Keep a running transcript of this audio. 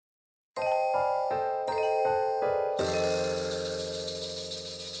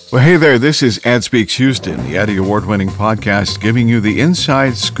Well, hey there, this is Ad Speaks Houston, the Addy Award-winning podcast giving you the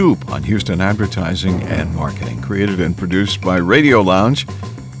inside scoop on Houston advertising and marketing, created and produced by Radio Lounge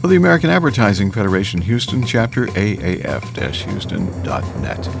for the American Advertising Federation Houston, chapter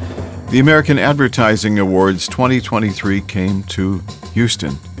AAF-Houston.net. The American Advertising Awards 2023 came to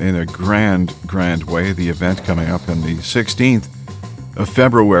Houston in a grand way. The event coming up on the 16th of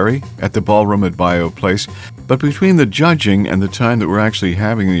February at the Ballroom at Bio Place. But between the judging and the time that we're actually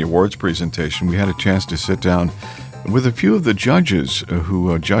having the awards presentation, we had a chance to sit down with a few of the judges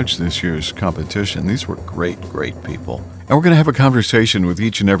who judged this year's competition. These were great people. And we're going to have a conversation with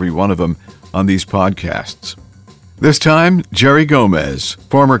each and every one of them on these podcasts. This time, Jerry Gomez,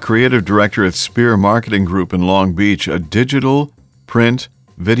 former creative director at Spear Marketing Group in Long Beach, a digital, print,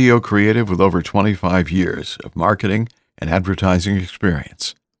 video creative with over 25 years of marketing and advertising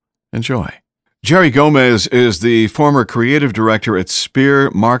experience. Enjoy. Jerry Gomez is the former creative director at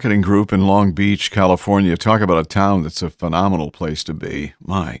Spear Marketing Group in Long Beach, California. Talk about a town that's a phenomenal place to be.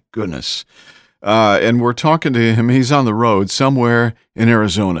 My goodness. And we're talking to him. He's on the road somewhere in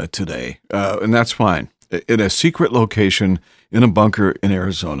Arizona today, and that's fine. In a secret location in a bunker in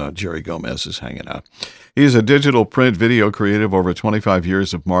Arizona, Jerry Gomez is hanging out. He's a digital print video creative, over 25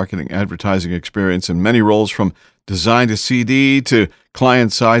 years of marketing advertising experience in many roles, from design to CD to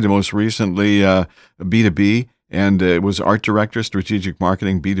client side to most recently B2B, and was art director, strategic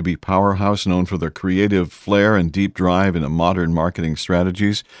marketing, B2B powerhouse, known for their creative flair and deep drive into modern marketing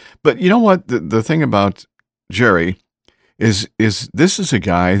strategies. But you know what? The thing about Jerry is this is a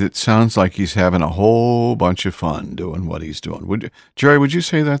guy that sounds like he's having a whole bunch of fun doing what he's doing. Jerry, would you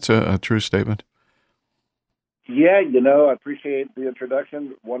say that's a true statement? Yeah, I appreciate the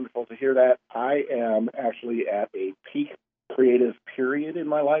introduction. Wonderful to hear that. I am actually at a peak creative period in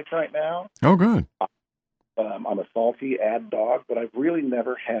my life right now. Oh, good. I'm a salty ad dog, but I've really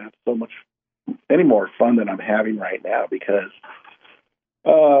never had any more fun than I'm having right now, because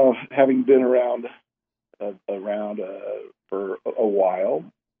having been around for a while,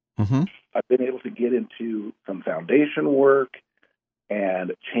 mm-hmm. I've been able to get into some foundation work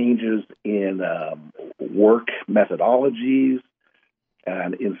and changes in work methodologies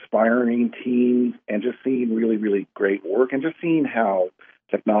and inspiring teams, and just seeing really, really great work, and just seeing how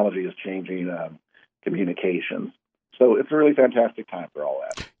technology is changing communications. So it's a really fantastic time for all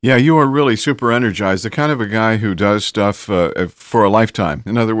that. Yeah, you are really super energized, the kind of a guy who does stuff for a lifetime.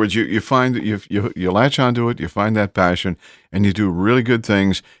 In other words, you find that you latch onto it, you find that passion, and you do really good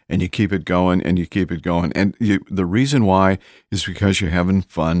things, and you keep it going, and you keep it going. And the reason why is because you're having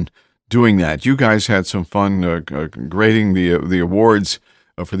fun doing that. You guys had some fun grading the awards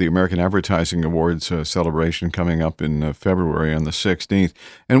for the American Advertising Awards celebration coming up in February on the 16th.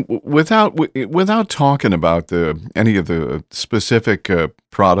 And without talking about any of the specific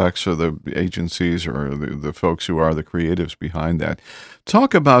products or the agencies or the folks who are the creatives behind that,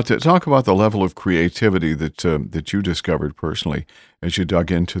 talk about the level of creativity that you discovered personally as you dug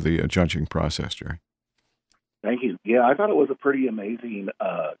into the judging process, Jerry. Thank you. Yeah, I thought it was a pretty amazing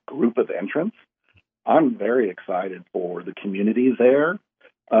group of entrants. I'm very excited for the community there.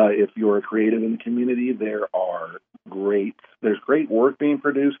 If you're a creative in the community, there's great work being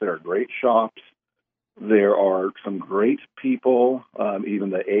produced. There are great shops. There are some great people. Even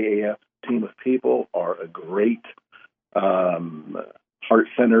the AAF team of people are a great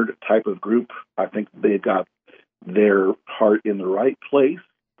heart-centered type of group. I think they've got their heart in the right place.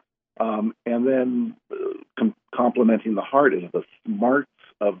 And then complementing the heart is the smarts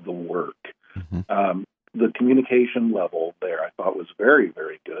of the work. Mm-hmm. The communication level there, I thought, was very,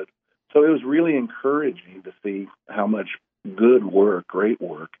 very good. So it was really encouraging to see how much good work, great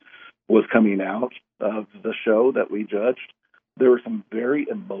work, was coming out of the show that we judged. There were some very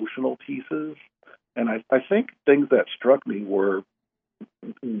emotional pieces, and I think things that struck me were,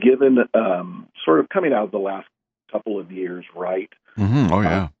 given sort of coming out of the last couple of years, right? Mm-hmm. Oh,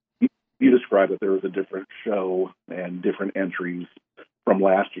 yeah. You described that there was a different show and different entries from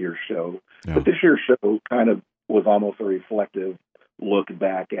last year's show. Yeah. But this year's show kind of was almost a reflective look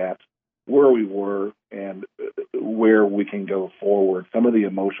back at where we were and where we can go forward. Some of the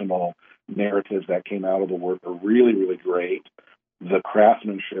emotional narratives that came out of the work are really, really great. The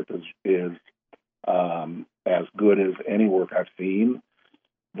craftsmanship is as good as any work I've seen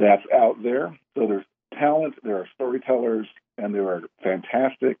that's out there. So there's talent, there are storytellers, and there are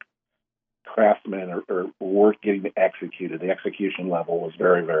fantastic craftsmen or work getting executed. The execution level was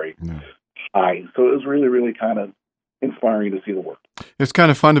very, very high. So it was really, really kind of inspiring to see the work. It's kind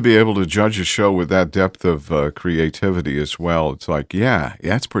of fun to be able to judge a show with that depth of creativity as well. It's like, yeah,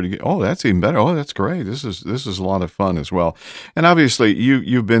 it's pretty good. Oh, that's even better. Oh, that's great. This is a lot of fun as well. And obviously,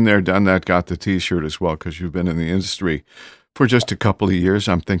 you've been there, done that, got the T-shirt as well because you've been in the industry for just a couple of years,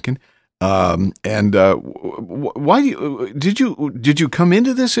 I'm thinking. Why did you come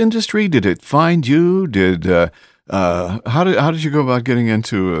into this industry? Did it find you? How did you go about getting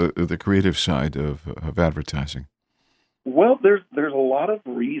into the creative side of advertising? Well, there's a lot of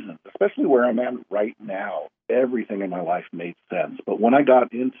reasons, especially where I'm at right now. Everything in my life made sense. But when I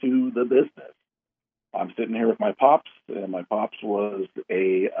got into the business, I'm sitting here with my pops, and my pops was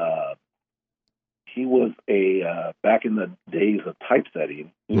back in the days of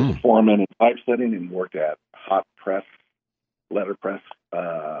typesetting. He was a foreman in typesetting, and he worked at hot press, letterpress,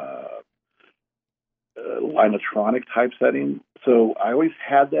 Linotronic typesetting. So I always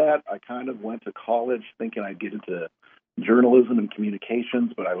had that. I kind of went to college thinking I'd get into journalism and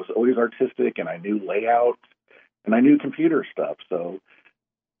communications, but I was always artistic, and I knew layout, and I knew computer stuff. So,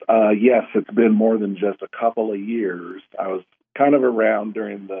 yes, it's been more than just a couple of years. I was kind of around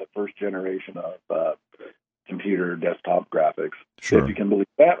during the first generation of computer desktop graphics. Sure. If you can believe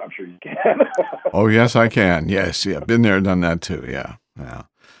that, I'm sure you can. Oh, yes, I can. Yes, yeah, been there, done that too. Yeah. I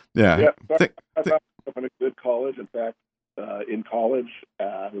found myself in a good college. In fact, in college,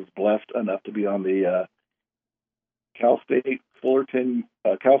 I was blessed enough to be on the Cal State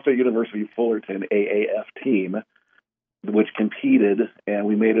University Fullerton AAF team, which competed, and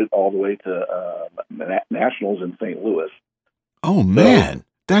we made it all the way to nationals in St. Louis. Oh man,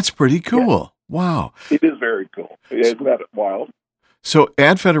 that's pretty cool! Yeah. Wow, it is very cool. Isn't that wild? So,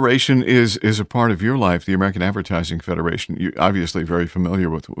 Ad Federation is a part of your life, the American Advertising Federation. You're obviously very familiar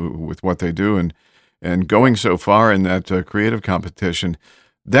with what they do, and going so far in that creative competition.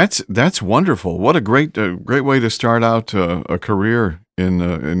 That's wonderful. What a great way to start out a career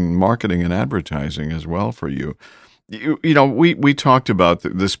in marketing and advertising as well for you. You know, we talked about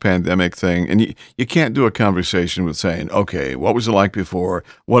this pandemic thing, and you can't do a conversation with saying, okay, what was it like before?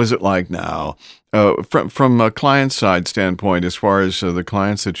 What is it like now? From a client side standpoint, as far as the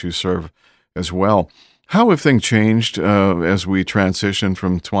clients that you serve as well, how have things changed as we transition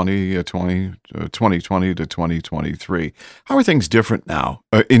from 2020 to 2023? How are things different now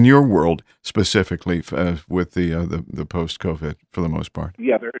in your world specifically with the post-COVID for the most part?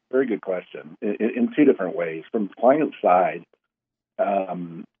 Yeah, very, very good question. In two different ways. From the client side,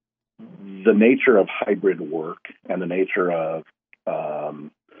 the nature of hybrid work and the nature of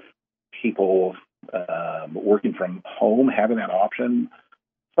people working from home, having that option,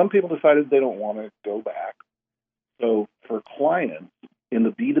 some people decided they don't want to go back. So for clients in the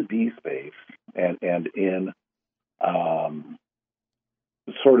B2B space and in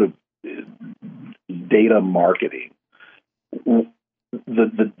sort of data marketing,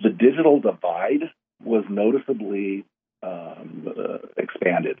 the digital divide was noticeably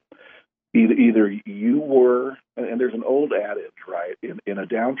expanded. Either you were, and there's an old adage, right? In a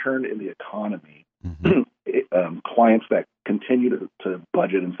downturn in the economy, clients that continue to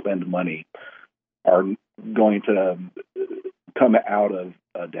budget and spend money are going to come out of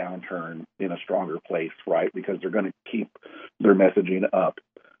a downturn in a stronger place, right? Because they're going to keep their messaging up.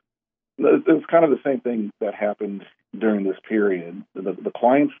 It's kind of the same thing that happened during this period. The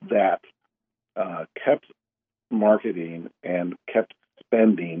clients that kept marketing and kept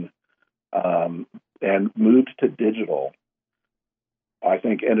spending and moved to digital, I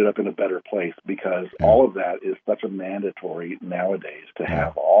think ended up in a better place because all of that is such a mandatory nowadays to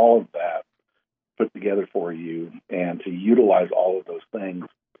have all of that put together for you and to utilize all of those things.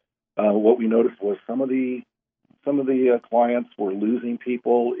 What we noticed was some of the clients were losing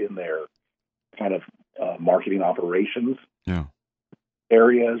people in their kind of marketing operations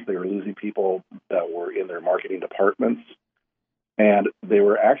areas. They were losing people that were in their marketing departments. And it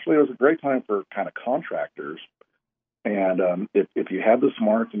was a great time for kind of contractors. And if you had the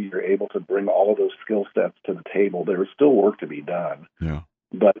smarts and you're able to bring all of those skill sets to the table, there was still work to be done. Yeah.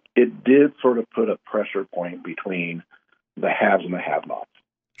 But it did sort of put a pressure point between the haves and the have-nots.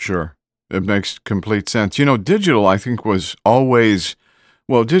 Sure. It makes complete sense. You know, digital, I think, was always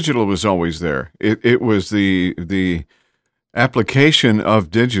there. It was the application of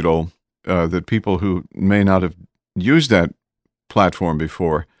digital that people who may not have used that platform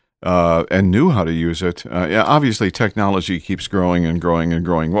before and knew how to use it. Obviously, technology keeps growing and growing and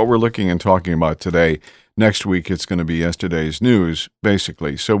growing. What we're looking and talking about today, next week, it's going to be yesterday's news,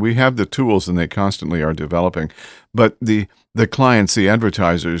 basically. So we have the tools, and they constantly are developing. But the clients, the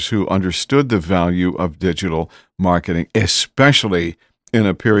advertisers who understood the value of digital marketing, especially in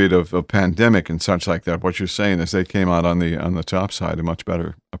a period of a pandemic and such like that. What you're saying is they came out on the top side, a much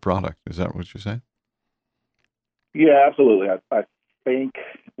better product. Is that what you're saying? Yeah, absolutely. I think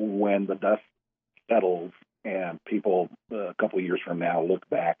when the dust settles and people a couple of years from now look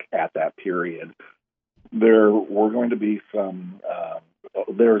back at that period, there were going to be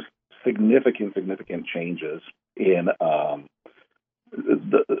there's significant changes in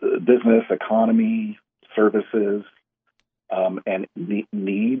the business, economy, services, and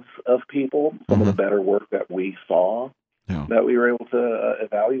needs of people. Some of the better work that we saw that we were able to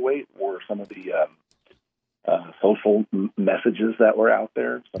evaluate were some of the social messages that were out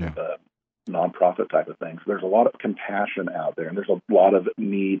there, some of the nonprofit type of things. There's a lot of compassion out there, and there's a lot of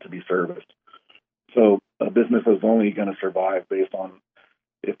need to be serviced. So a business is only going to survive based on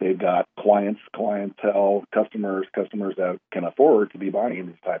if they've got clientele, customers that can afford to be buying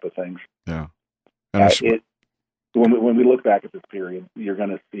these type of things. Yeah. And when we look back at this period, you're going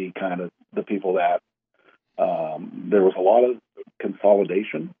to see kind of the people that there was a lot of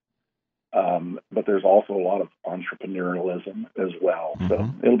consolidation, but there's also a lot of entrepreneurialism as well. So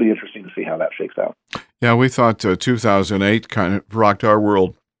it'll be interesting to see how that shakes out. Yeah, we thought 2008 kind of rocked our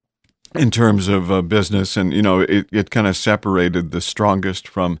world in terms of business, and it kind of separated the strongest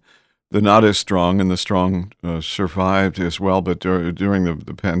from the not as strong, and the strong survived as well. But during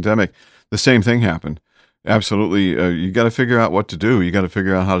the pandemic, the same thing happened. Absolutely, you got to figure out what to do. You got to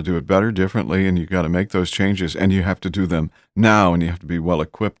figure out how to do it better, differently, and you got to make those changes. And you have to do them now, and you have to be well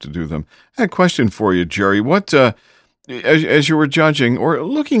equipped to do them. I had a question for you, Jerry. What, as you were judging or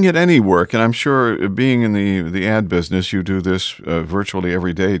looking at any work, and I'm sure being in the ad business, you do this virtually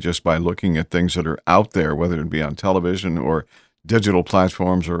every day just by looking at things that are out there, whether it be on television or digital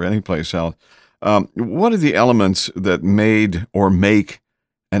platforms or any place else. What are the elements that made or make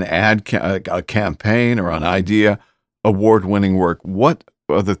an ad, a campaign, or an idea award-winning work? What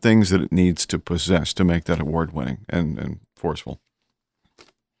are the things that it needs to possess to make that award-winning and forceful?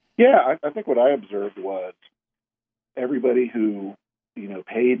 Yeah, I think what I observed was everybody who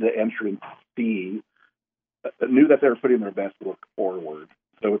paid the entrance fee knew that they were putting their best work forward.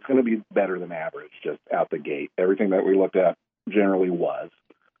 So it's going to be better than average just out the gate. Everything that we looked at generally was.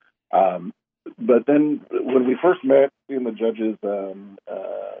 But then when we first met in the judges'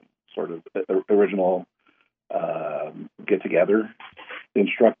 sort of original get-together,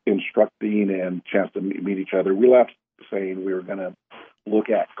 instructing and chance to meet each other, we left saying we were going to look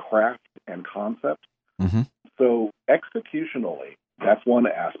at craft and concept. So executionally, that's one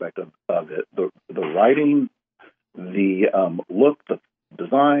aspect of it. The writing, the look, the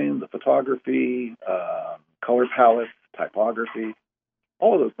design, the photography, color palette, typography,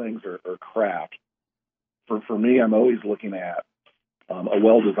 all of those things are craft. For me, I'm always looking at a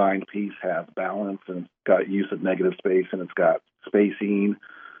well-designed piece has balance, and it's got use of negative space, and it's got spacing,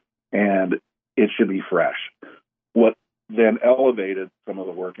 and it should be fresh. What then elevated some of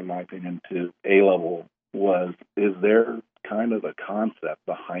the work, in my opinion, to A-level is there kind of a concept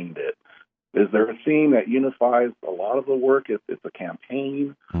behind it? Is there a theme that unifies a lot of the work if it's a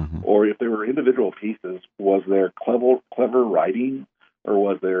campaign? Or if there were individual pieces, was there clever writing? Or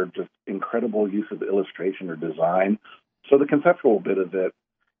was there just incredible use of illustration or design? So the conceptual bit of it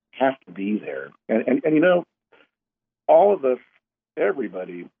has to be there. And all of us,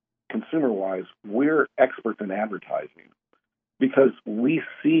 everybody, consumer-wise, we're experts in advertising because we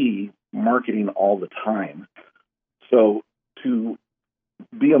see marketing all the time. So to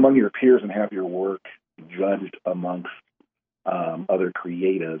be among your peers and have your work judged amongst other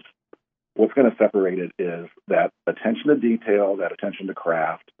creatives, what's going to separate it is that attention to detail, that attention to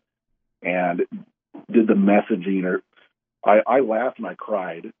craft, and did the messaging. Or I laughed and I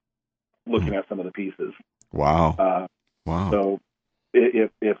cried looking at some of the pieces. Wow! So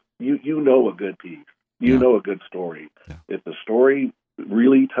if you know a good piece, you know a good story. Yeah. If the story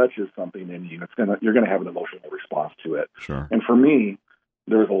really touches something in you, you're gonna have an emotional response to it. Sure. And for me,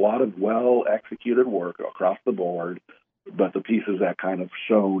 there's a lot of well executed work across the board, but the pieces that kind of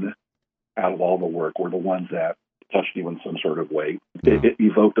shone out of all the work were the ones that touched you in some sort of way. Yeah. It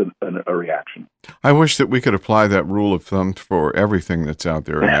evoked a reaction. I wish that we could apply that rule of thumb for everything that's out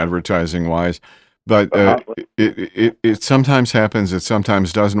there, advertising-wise. But it sometimes happens, it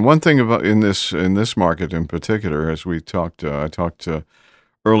sometimes doesn't. One thing about in this market in particular, as we talked, I talked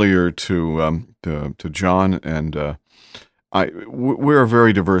earlier to John, and we're a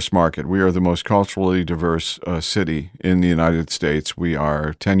very diverse market. We are the most culturally diverse city in the United States. We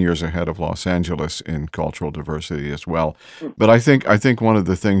are 10 years ahead of Los Angeles in cultural diversity as well. But I think one of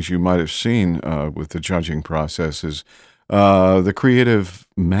the things you might have seen with the judging process is the creative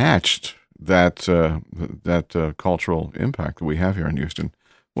matched that cultural impact that we have here in Houston.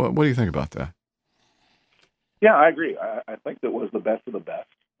 What do you think about that? Yeah, I agree. I think that was the best of the best.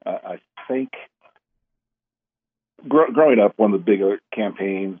 I think growing up, one of the bigger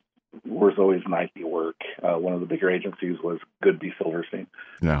campaigns was always Nike work. One of the bigger agencies was Goodby Silverstein.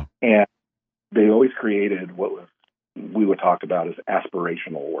 Yeah. And they always created what we would talk about as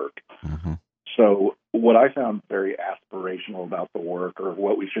aspirational work. Mm-hmm. So what I found very aspirational about the work, or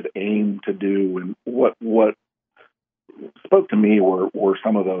what we should aim to do, and what spoke to me were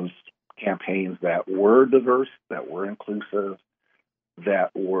some of those campaigns that were diverse, that were inclusive,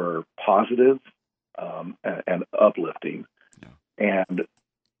 that were positive, and uplifting. Yeah. And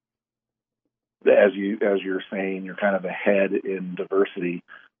as you're saying, you're kind of ahead in diversity.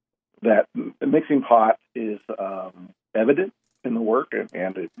 That mixing pot is evident in the work,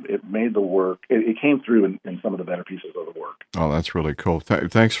 and it made the work. It came through in some of the better pieces of the work. Oh, that's really cool.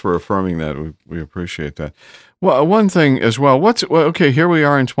 Thanks for affirming that. We appreciate that. Well, one thing as well. Okay? Here we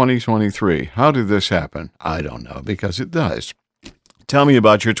are in 2023. How did this happen? I don't know, because it does. Tell me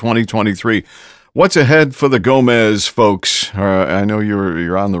about your 2023. What's ahead for the Gomez folks? I know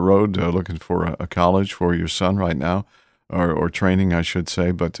you're on the road looking for a college for your son right now, or training, I should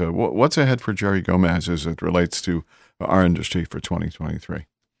say. But what's ahead for Jerry Gomez as it relates to our industry for 2023?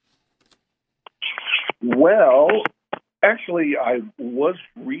 Well, actually, I was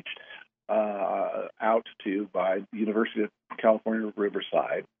reached out to by the University of California,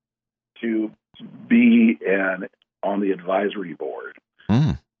 Riverside to be on the advisory board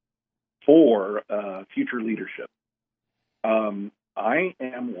for future leadership. I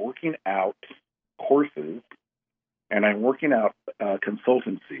am working out courses, and I'm working out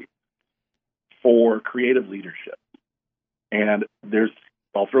consultancy for creative leadership. And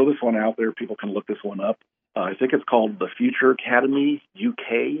I'll throw this one out there. People can look this one up. I think it's called the Future Academy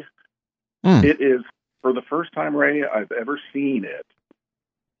UK. It is, for the first time, Ray, I've ever seen it.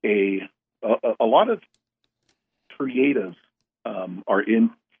 A lot of creatives are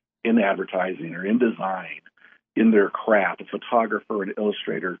in advertising or in design, in their craft. A photographer, an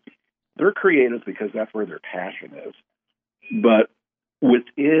illustrator, they're creatives because that's where their passion is. But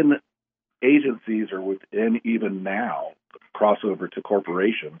within agencies, or within even now crossover to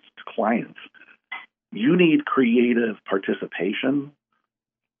corporations, to clients, you need creative participation,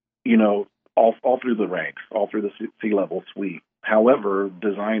 all through the ranks, all through the C-level suite. However,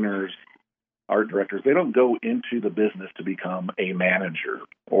 designers, art directors, they don't go into the business to become a manager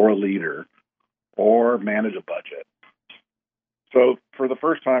or a leader or manage a budget. So for the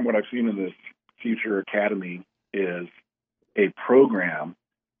first time, what I've seen in this Future Academy is a program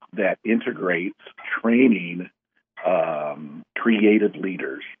that integrates training creative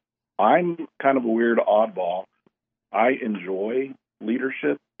leaders. I'm kind of a weird oddball. I enjoy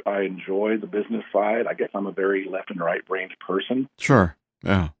leadership. I enjoy the business side. I guess I'm a very left and right brained person. Sure.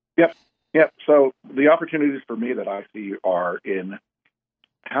 Yeah. Yep. So the opportunities for me that I see are in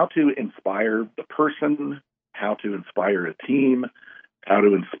how to inspire the person, how to inspire a team, how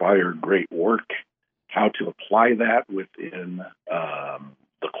to inspire great work, how to apply that within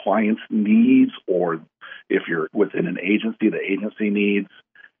the client's needs, or if you're within an agency, the agency needs.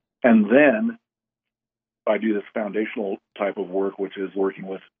 And then I do this foundational type of work, which is working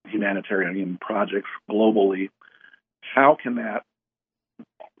with humanitarian projects globally. How can that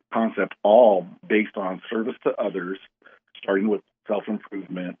concept, all based on service to others, starting with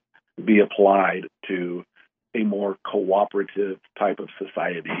self-improvement, be applied to a more cooperative type of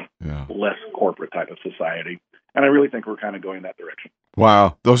society, less corporate type of society? And I really think we're kind of going that direction.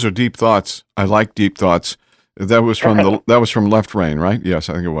 Wow, those are deep thoughts. I like deep thoughts. That was from Left Brain, right? Yes,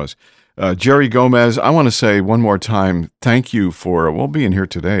 I think it was. Jerry Gomez, I want to say one more time, thank you for being here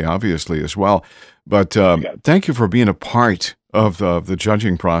today, obviously, as well. But thank you for being a part of the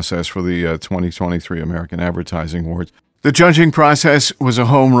judging process for the 2023 American Advertising Awards. The judging process was a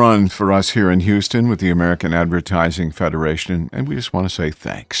home run for us here in Houston with the American Advertising Federation, and we just want to say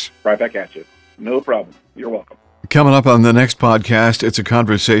thanks. Right back at you. No problem. You're welcome. Coming up on the next podcast, it's a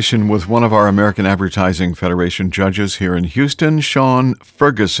conversation with one of our American Advertising Federation judges here in Houston, Sean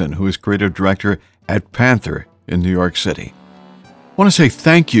Ferguson, who is creative director at Panther in New York City. I want to say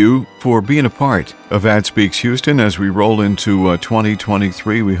thank you for being a part of AdSpeaks Houston as we roll into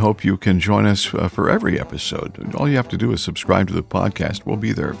 2023. We hope you can join us for every episode. All you have to do is subscribe to the podcast. We'll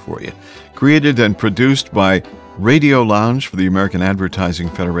be there for you. Created and produced by Radio Lounge for the American Advertising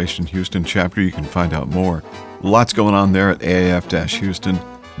Federation Houston chapter. You can find out more. Lots going on there at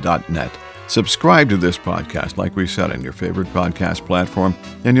aaf-houston.net. Subscribe to this podcast, like we said, on your favorite podcast platform,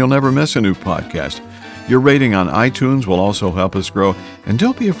 and you'll never miss a new podcast. Your rating on iTunes will also help us grow, and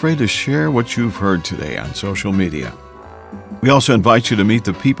don't be afraid to share what you've heard today on social media. We also invite you to meet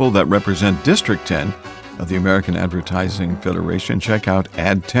the people that represent District 10 of the American Advertising Federation. Check out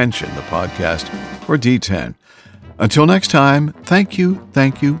Add Tension, the podcast, for D10. Until next time, thank you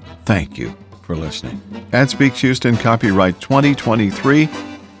for listening. AdSpeaks Houston, copyright 2023.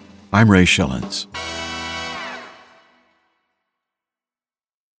 I'm Ray Schillens.